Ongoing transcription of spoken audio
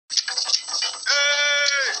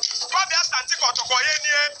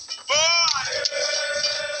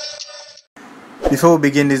Before we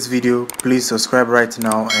begin this video, please subscribe right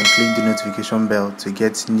now and click the notification bell to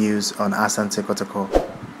get news on Asante Kotoko.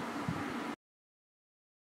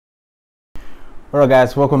 Alright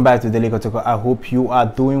guys, welcome back to Daily Kotoko. I hope you are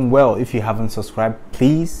doing well. If you haven't subscribed,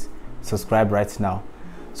 please subscribe right now.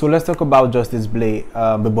 So let's talk about Justice Blay.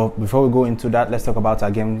 But before we go into that, let's talk about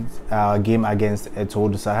our game against Etoile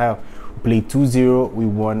du Sahel. We played 2-0. We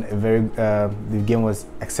won a very the game was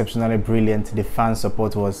exceptionally brilliant. The fan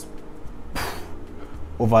support was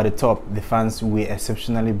over the top. The fans were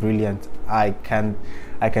exceptionally brilliant. I can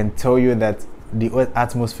tell you that the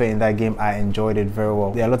atmosphere in that game, I enjoyed it very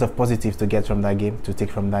well. There are a lot of positives to get from that game, to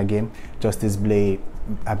take from that game. Justice Blay,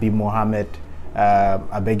 Abi Mohammed,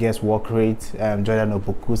 Abege's work rate, Jordan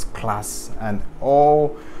Opoku's class, and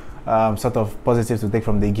all sort of positives to take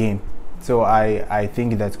from the game. So I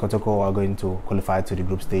think that Kotoko are going to qualify to the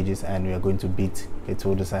group stages, and we are going to beat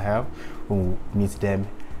Etoile du Sahel. We'll meet them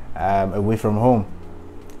away from home.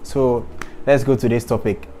 So let's go to this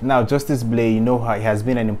topic now. Justice Blay, you know how he has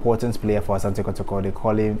been an important player for Asante Kotoko. They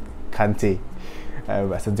call him Kante,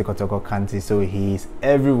 Asante Kotoko Kante. So he's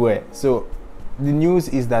everywhere. So the news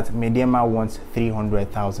is that Medeama wants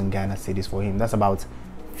 300,000 Ghana cedis for him. That's about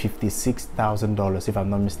 $56,000 if I'm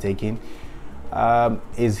not mistaken.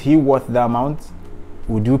 Is he worth the amount?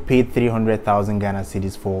 Would you pay 300,000 Ghana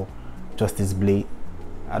cedis for Justice Blay?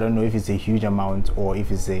 I don't know if it's a huge amount or if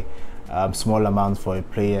it's a small amount for a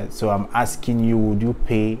player. So I'm asking you, would you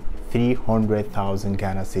pay 300,000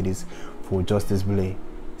 Ghana cedis for Justice Blay?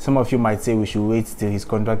 Some of you might say we should wait till his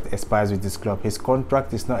contract expires with this club. His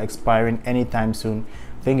contract is not expiring anytime soon.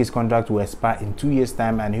 I think his contract will expire in 2 years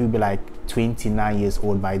time, and he'll be like 29 years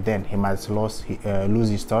old by then. He might lose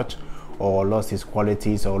his touch, or lost his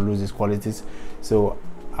qualities, or lose his qualities. So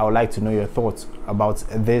I would like to know your thoughts about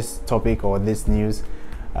this topic or this news.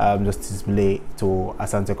 Justice Blay to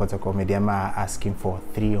Asante Kotoko. Medeama asking for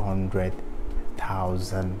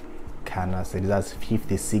 300,000 Ghana cedis. That's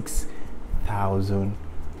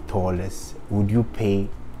 $56,000. Would you pay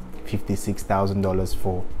 $56,000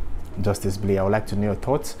 for Justice Blay? I would like to know your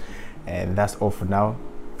thoughts, and that's all for now.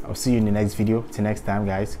 I'll see you in the next video. Till next time,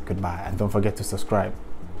 guys, goodbye, and don't forget to subscribe.